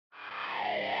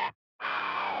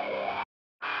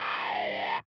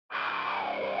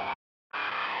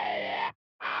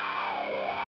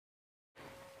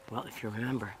Well, if you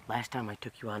remember, last time I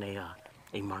took you on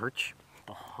a march,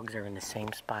 the hogs are in the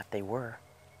same spot they were.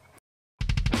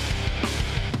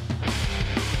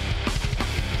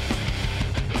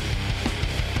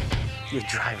 You're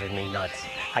driving me nuts.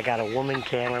 I got a woman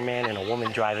cameraman and a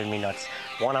woman driving me nuts.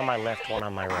 One on my left, one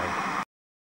on my right.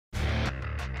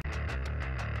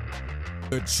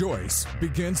 The choice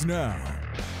begins now.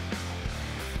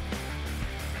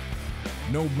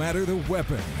 No matter the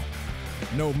weapon,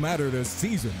 no matter the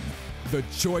season, the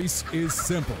choice is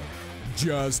simple.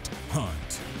 Just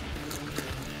hunt.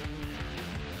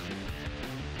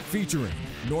 Featuring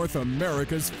North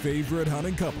America's favorite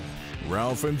hunting couple,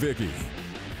 Ralph and Vicky,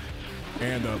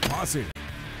 and the posse.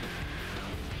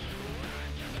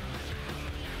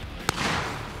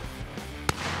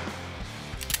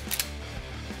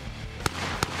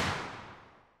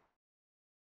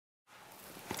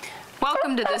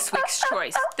 Welcome to this week's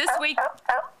choice. This week,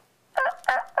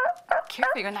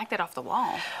 careful, you're gonna knock that off the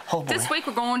wall. Oh, this week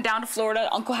we're going down to Florida,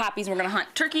 Uncle Hoppy's, and we're gonna hunt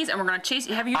turkeys, and we're gonna chase.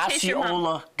 Have you chased your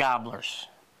Osceola gobblers.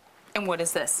 And what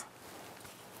is this?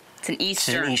 It's an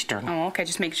Eastern. It's an Eastern. Oh, okay.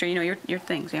 Just make sure you know your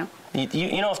things, yeah.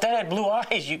 You know, if that had blue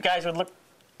eyes, you guys would look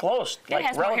close. It like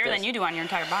has relatives. more hair than you do on your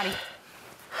entire body.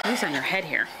 At least on your head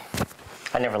here.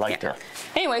 I never liked her.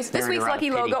 Anyways, this week's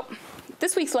lucky logo.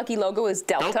 This week's lucky logo is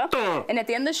Delta. And at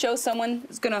the end of the show,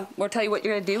 we'll tell you what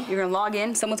you're gonna do. You're gonna log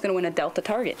in, someone's gonna win a Delta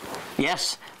target.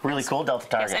 Yes, really cool Delta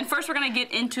target. Yes, and first we're gonna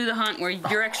get into the hunt where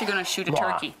you're actually gonna shoot a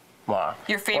turkey. Wow.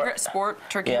 Your favorite sport,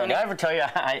 turkey hunting? Yeah, did I ever tell you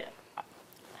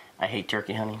I hate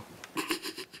turkey hunting?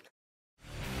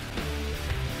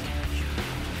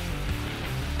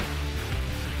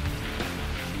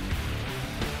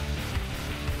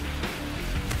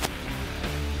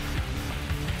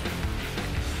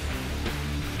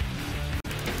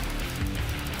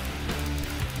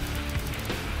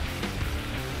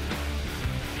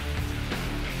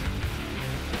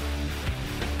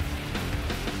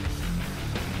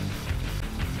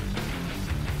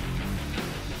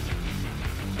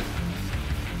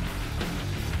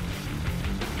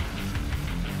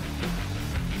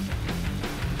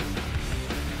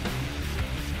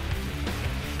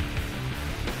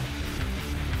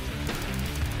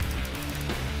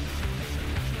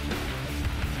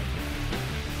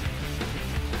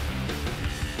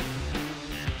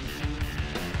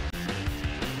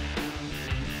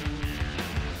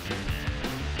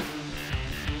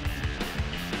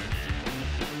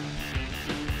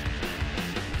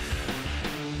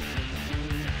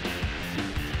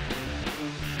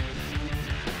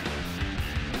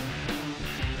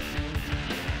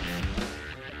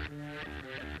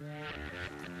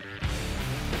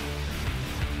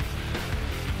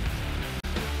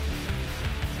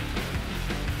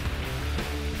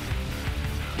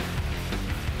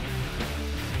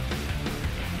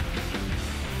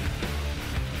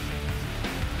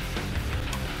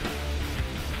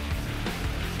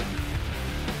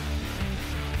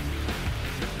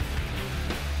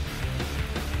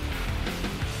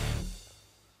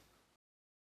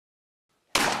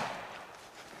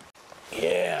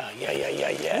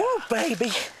 Yeah. Woo,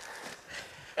 baby.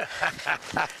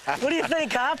 What do you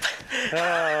think, Hop?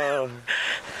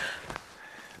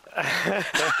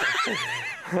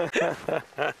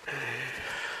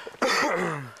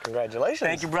 Congratulations.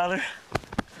 Thank you, brother.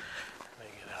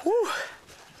 Woo.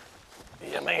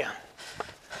 Yeah, man.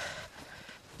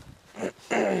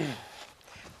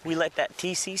 We let that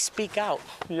TC speak out.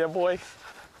 Yeah, boy.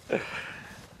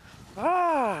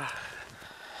 Ah.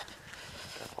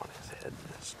 Up on his head.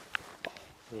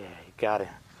 Yeah, you got him.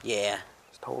 Yeah.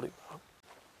 Just hold him up.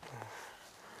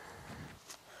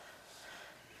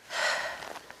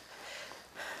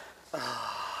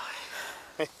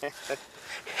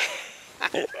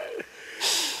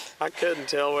 I couldn't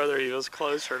tell whether he was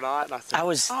close or not. And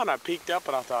and I peeked up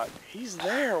and I thought, he's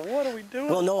there. What are we doing?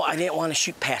 Well, no, I didn't want to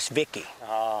shoot past Vicky. You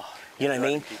know what I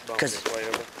mean? Because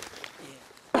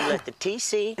we let the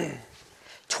TC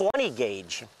 20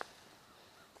 gauge.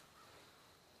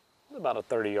 About a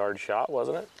 30-yard shot,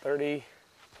 wasn't it? 30.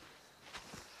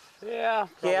 Yeah,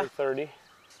 probably 30.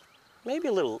 Maybe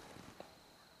a little.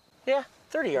 Yeah,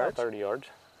 30 yards. 30 yards.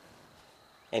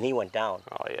 And he went down.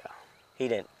 Oh, yeah. He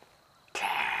didn't.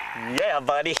 Yeah,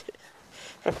 buddy.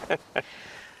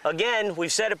 Again,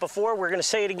 we've said it before, we're going to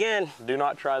say it again. Do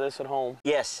not try this at home.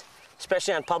 Yes,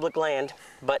 especially on public land.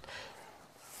 But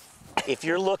if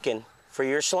you're looking for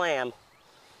your slam,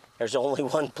 there's only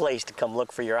one place to come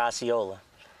look for your Osceola,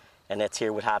 and that's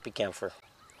here with Hoppy Kempfer.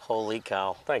 Holy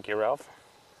cow. Thank you, Ralph.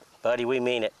 Buddy, we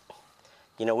mean it.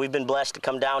 You know, we've been blessed to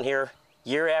come down here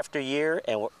year after year,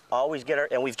 and we'll always get our,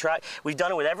 and we've done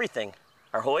it with everything.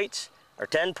 Our Hoyts, our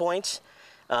 10 points,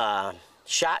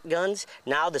 shotguns.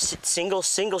 Now the single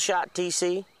shot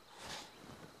TC.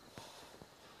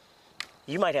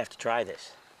 You might have to try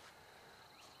this.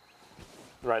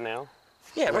 Right now?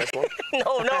 Yeah, right.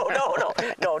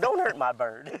 No, don't hurt my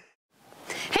bird.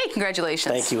 Hey,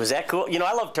 congratulations. Thank you. Was that cool? You know,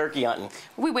 I love turkey hunting.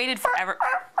 We waited forever.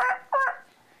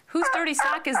 Whose dirty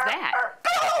sock is that?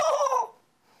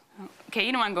 Okay,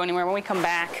 you don't want to go anywhere. When we come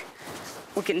back,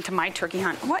 we'll get into my turkey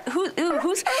hunt. What?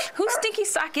 Whose stinky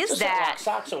sock is that? Just a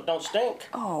sock so it don't stink.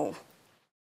 Oh.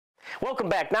 Welcome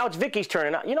back. Now it's Vicky's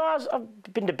turn. You know,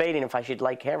 I've been debating if I should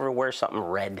like have her wear something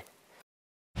red.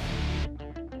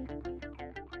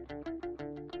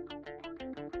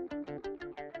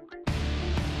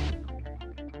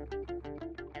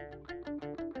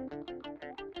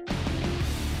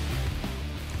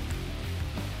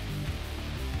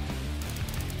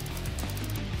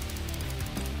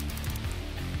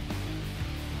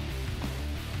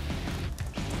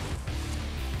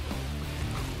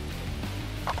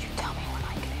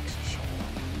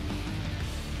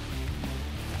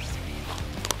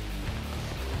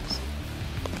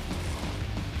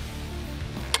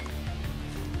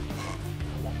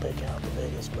 Pick out the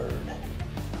biggest bird.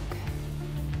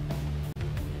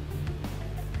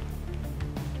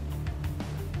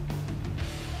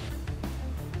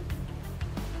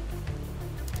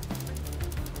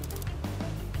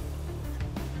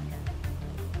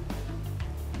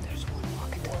 There's one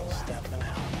walking to the left. Stepping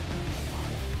out.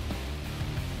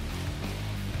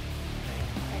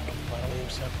 Let him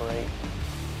separate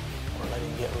or let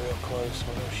him get real close.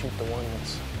 We're going to shoot the one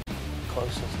that's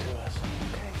closest to us.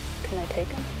 Okay. Can I take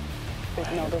him?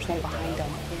 No, there's one behind him. Yeah.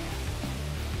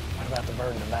 What about the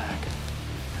bird in the back?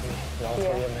 All three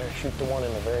of them there. Shoot the one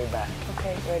in the very back.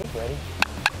 Okay, ready? Ready?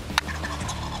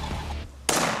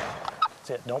 That's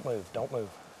it. Don't move. Don't move.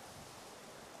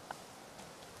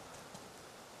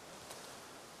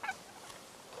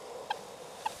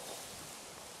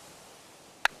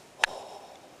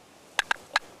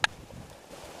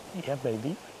 Yeah,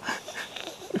 baby.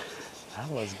 That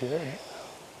was good.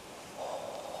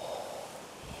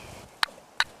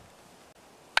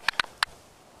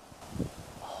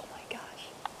 Oh my gosh.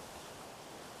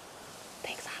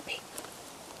 Thanks, Hoppy.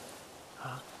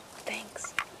 Huh?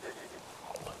 Thanks.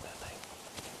 Load that thing.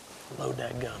 Load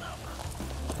that gun up.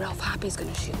 Ralph, Hoppy's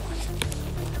gonna shoot one.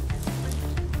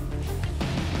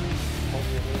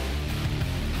 Over your head.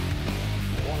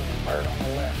 One of them bird on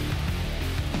the left.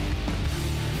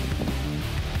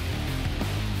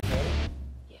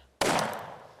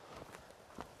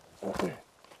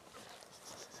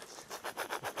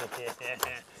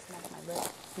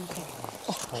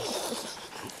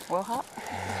 Well, Hop,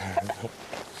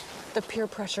 the peer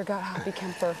pressure got Hoppy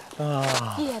Kemper.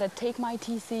 Oh. He had to take my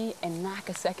TC and knock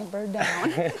a second bird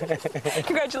down.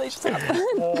 Congratulations, Hop.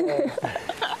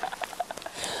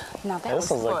 Now that this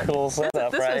was a cool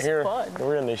setup right here. Fun.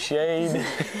 We're in the shade,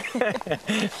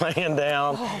 laying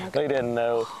down. Oh they didn't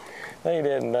know. They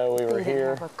didn't know we were here. They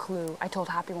didn't have a clue. I told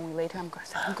Hoppy when we laid here, I'm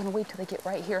going to wait till they get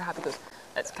right here. Hoppy goes,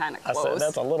 that's kind of close. I said,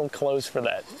 that's a little close for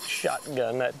that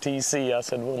shotgun, that TC. I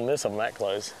said, we'll miss them that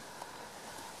close.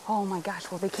 Oh my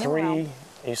gosh, well they came around.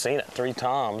 You seen it, 3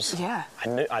 toms. Yeah.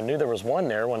 I knew there was one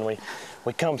there when we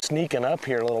come sneaking up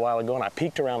here a little while ago, and I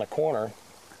peeked around the corner,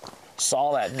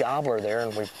 saw that gobbler there,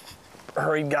 and we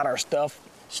hurried, got our stuff,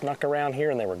 snuck around here,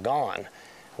 and they were gone.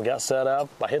 We got set up,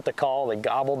 I hit the call, they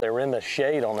gobbled, they were in the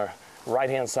shade on the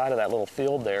right-hand side of that little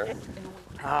field there.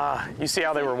 You see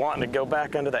how they were wanting to go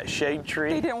back under that shade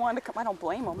tree? They didn't want to come, I don't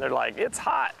blame them. They're like, it's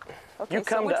hot. Okay, you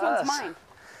come so which to one's us. Mine?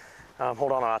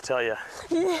 Hold on, I'll tell you.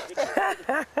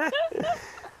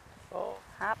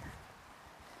 Hop.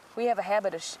 We have a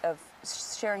habit of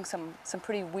sharing some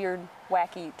pretty weird,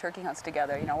 wacky turkey hunts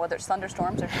together. You know, whether it's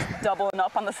thunderstorms or just doubling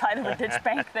up on the side of a ditch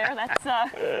bank there. That's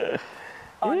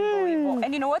unbelievable.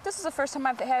 And you know what? This is the first time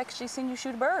I've actually seen you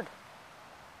shoot a bird.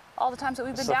 All the times that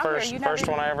we've been down here, you never. First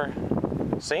one I ever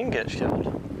seen get shot.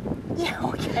 Yeah.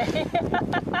 Okay.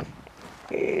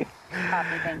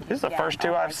 Hoppy, thank you. This is the first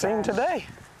 2 I've seen today.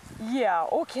 Yeah.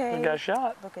 Okay. We got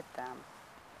shot. Look at them.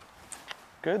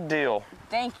 Good deal.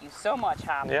 Thank you so much,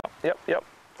 Hoppy. Yep.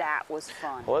 That was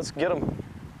fun. Well, let's get them.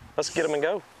 Let's get them and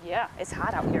go. Yeah, it's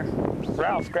hot out here.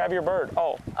 Ralph, grab your bird.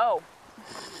 Oh.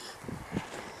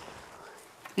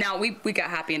 Now, we got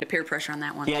Hoppy into peer pressure on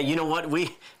that one. Yeah, you know what?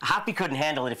 Hoppy couldn't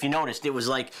handle it. If you noticed, it was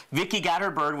like Vicky got her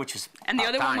bird, which was and the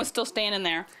other one was still standing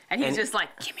there, and he's just like,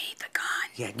 give me the gun.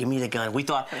 Yeah, give me the gun. We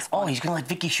thought, oh, he's going to let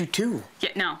Vicky shoot too. Yeah,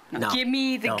 no. Give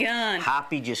me the gun.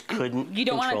 Hoppy just couldn't You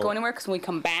don't want to go anywhere, because when we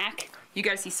come back, you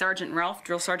got to see Sergeant Ralph,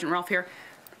 Drill Sergeant Ralph here,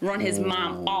 run his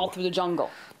mom all through the jungle.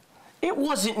 It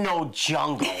wasn't no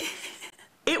jungle.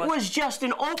 It was just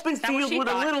an open field with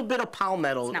a little bit of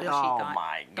palmetto. It's not what she Oh thought.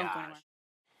 my Don't go gosh. anywhere.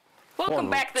 Welcome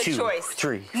back to The 2, Choice.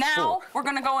 3, now 4. we're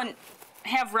gonna go and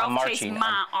have Ralph chase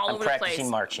Ma all over the place. I'm practicing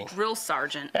marching. Drill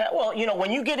sergeant. Well, you know,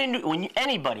 when you get into, when you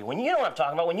know what I'm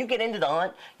talking about, when you get into the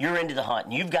hunt, you're into the hunt.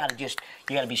 And you've got to you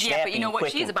got to be snappy. Yeah, but you know what?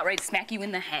 Quick She's about ready to smack you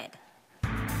in the head.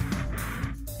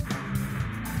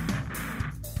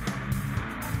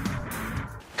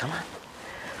 Come on.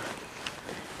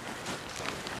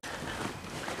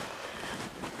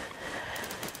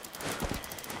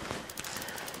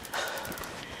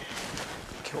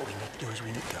 Okay, what we need to do is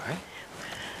we need to, all right?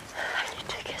 I need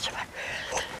to get you back.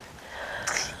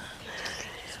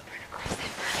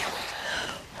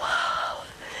 Wow.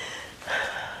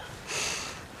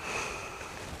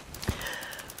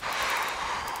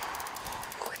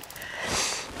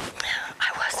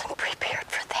 I wasn't prepared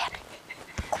for that.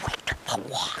 Quick, a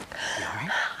walk. You all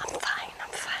right? I'm fine, I'm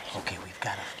fine. Okay, we've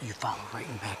got to, you follow right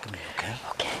in back of me, okay?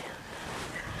 Okay.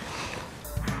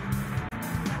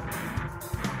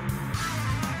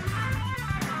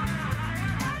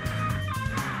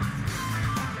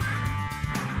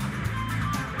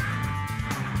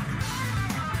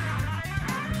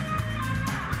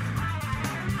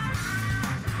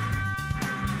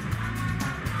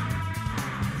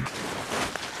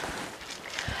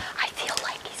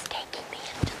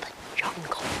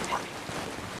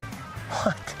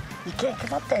 You can't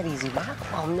give up that easy, Ma.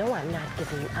 Well, no, I'm not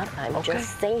giving up. I'm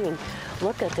just saying,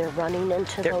 look at, they're running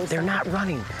into those... They're not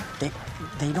running.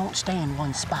 They don't stay in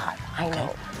one spot. I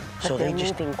know, but so they're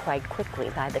moving quite quickly.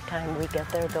 By the time we get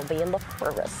there, they'll be in the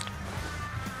forest.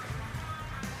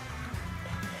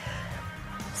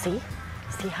 See?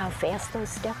 See how fast those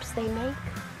steps they make?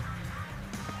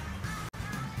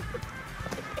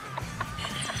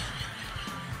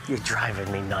 You're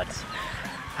driving me nuts.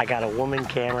 I got a woman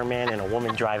cameraman and a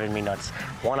woman driving me nuts.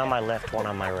 One on my left, one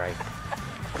on my right.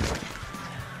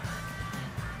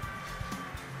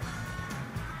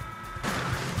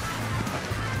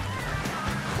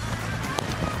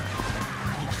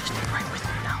 I need you to stay right with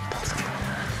me now, both of you.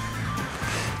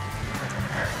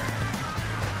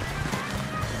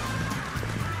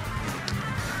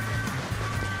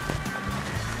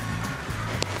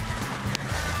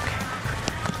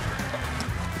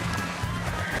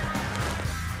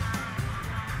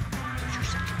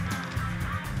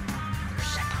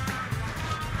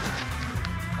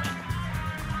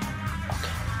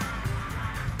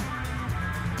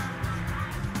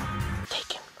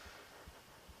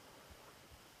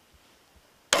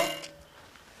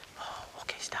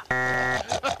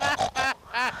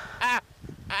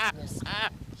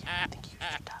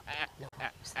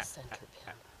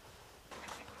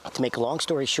 To make a long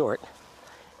story short,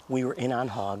 we were in on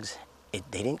hogs. They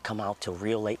didn't come out till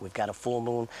real late. We've got a full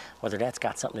moon. Whether that's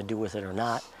got something to do with it or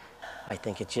not, I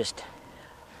think it just,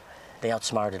 they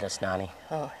outsmarted us, Nani.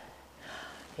 Oh,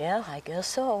 yeah, I guess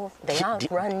so. They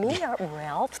outrun me,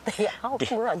 Ralph. They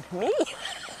outrun me.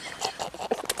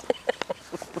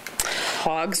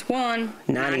 Hogs 1,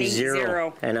 Nani 0.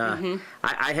 0. And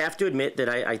I have to admit that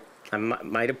I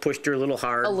might have pushed her a little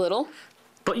hard. A little.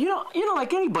 But you know,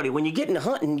 like anybody, when you get into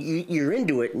hunting, you're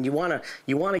into it, and you wanna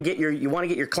get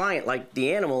your client like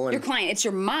the animal. And your client, it's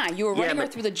your ma. You were running her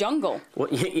through the jungle. Well,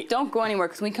 don't go anywhere,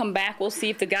 because when we come back, we'll see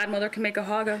if the godmother can make a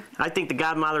hog. I think the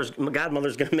godmother's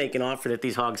gonna make an offer that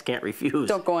these hogs can't refuse.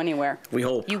 Don't go anywhere. We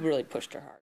hope. You really pushed her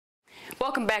hard.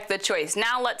 Welcome back to The Choice.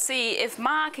 Now let's see if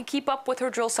Ma can keep up with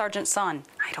her drill sergeant son.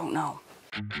 I don't know.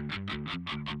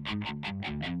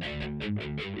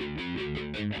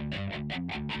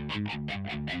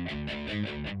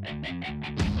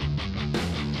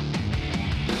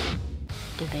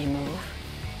 Did they move?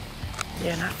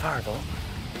 Yeah, not far though.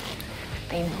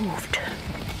 They moved.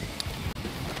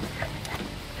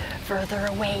 Further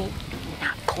away,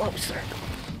 not closer.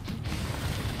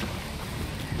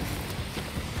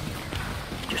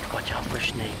 Just watch out for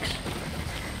snakes.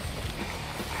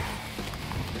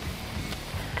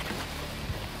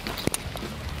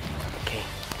 Okay,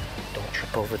 don't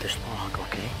trip over this log,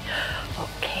 okay?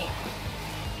 Okay.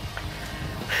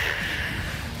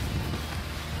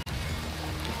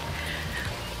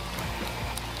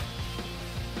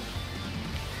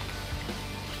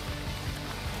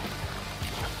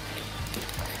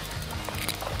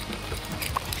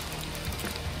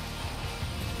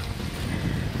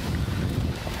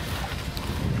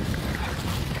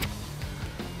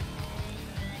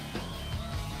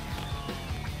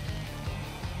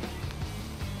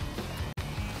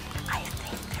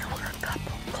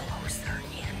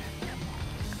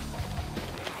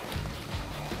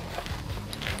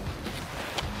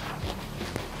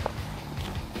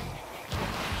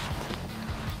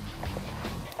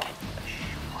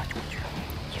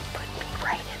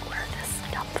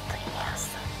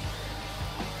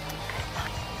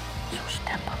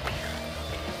 Step up here.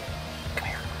 Come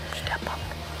here. Step up.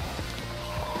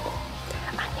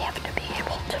 I have to be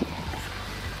able to move.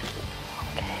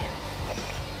 Okay.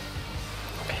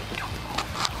 Okay, don't move.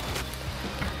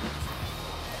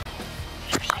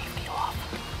 Is your safety off?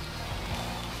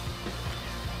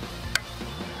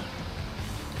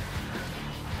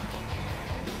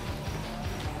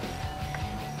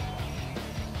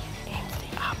 Aim for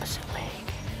the opposite leg.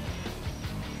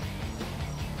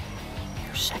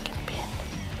 Your second pin.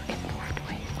 It moved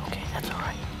away. Okay, that's all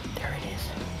right. There it is.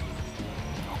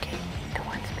 Okay. The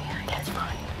one's behind. That's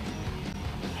fine.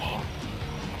 Aim.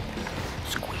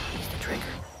 Squeeze the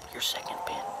trigger. Your second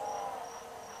pin.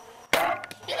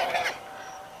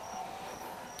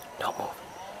 Don't move.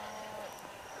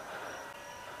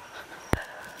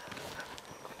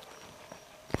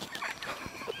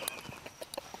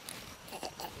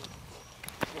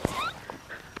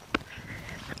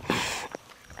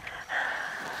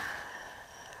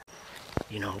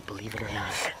 You know, believe it or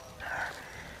not,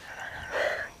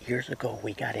 years ago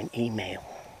we got an email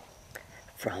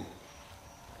from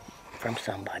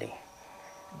somebody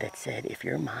that said if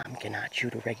your mom cannot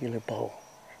shoot a regular bow,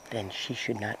 then she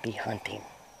should not be hunting.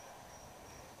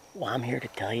 Well, I'm here to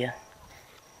tell you,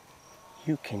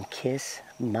 you can kiss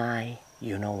my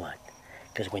you-know-what.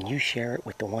 Because when you share it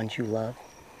with the ones you love,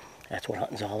 that's what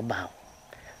hunting's all about.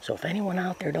 So if anyone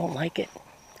out there don't like it,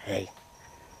 hey,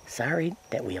 sorry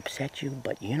that we upset you,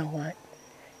 but you know what?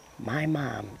 My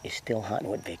mom is still hunting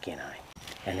with Vicky and I.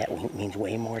 And that means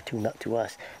way more to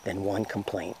us than one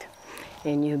complaint.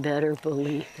 And you better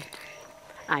believe it.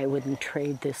 I wouldn't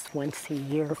trade this once a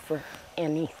year for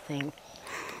anything.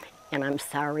 And I'm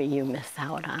sorry you miss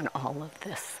out on all of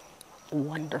this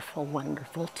wonderful,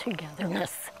 wonderful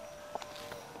togetherness.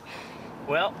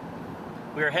 Well,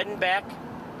 we're heading back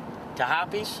to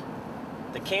Hoppy's.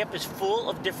 The camp is full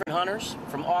of different hunters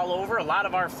from all over, a lot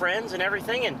of our friends and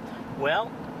everything, and,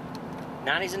 well,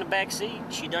 Nani's in the back seat.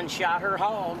 She done shot her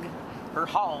hog.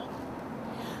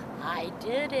 I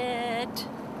did it.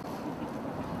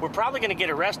 We're probably gonna get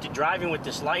arrested driving with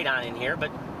this light on in here,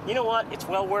 but you know what? It's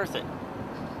well worth it.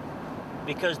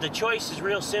 Because the choice is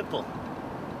real simple.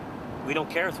 We don't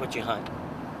care with what you hunt.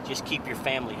 Just keep your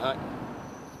family hunting.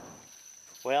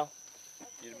 Well,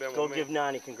 go give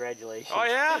Nani congratulations. Oh,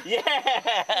 yeah? Yeah!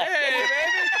 Hey,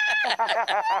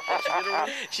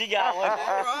 baby! She got one. All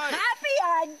right. Happy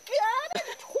I got it!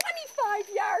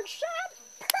 25-yard shot!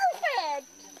 Perfect!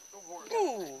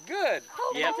 Ooh, good.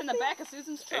 Oh, Yep. it's in the back of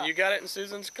Susan's truck. And you got it in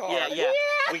Susan's car. Yeah.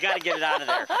 We got to get it out of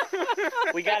there.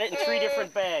 We got it in 3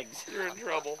 different bags. You're in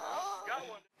trouble.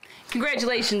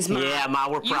 Congratulations, Mom. Yeah, Ma,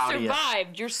 we're proud of you. You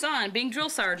survived your son being drill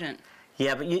sergeant.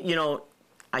 Yeah, but you know,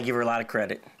 I give her a lot of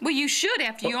credit. Well, you should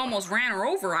after you almost ran her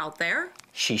over out there.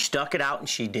 She stuck it out and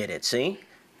she did it, see?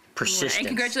 Persistence. And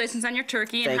congratulations on your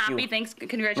turkey. And Thank Hoppy, you. thanks.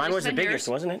 Congratulations Mine was the on biggest, yours.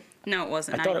 wasn't it? No, it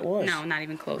wasn't. I thought it was. No, not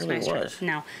even close. Really Nice try. was.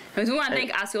 No. We want to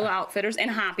thank Osceola Outfitters and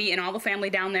Hoppy and all the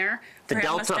family down there The for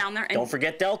having us Delta. down there. And Don't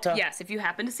forget Delta. yes, if you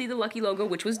happen to see the lucky logo,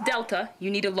 which was Delta, you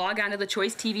need to log on to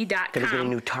thechoicetv.com. Gonna get a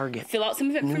new target. Fill out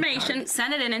some information, target.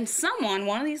 send it in, and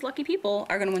one of these lucky people,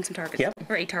 are going to win some targets. Yep.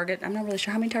 Or a target. I'm not really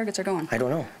sure how many targets are going. I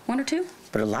don't know, 1 or 2?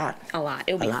 but a lot. A lot.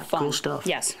 It'll be A lot. fun. Cool stuff.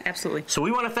 Yes, absolutely. So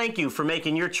we want to thank you for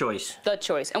making your choice. The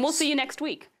choice. And we'll see you next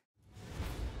week.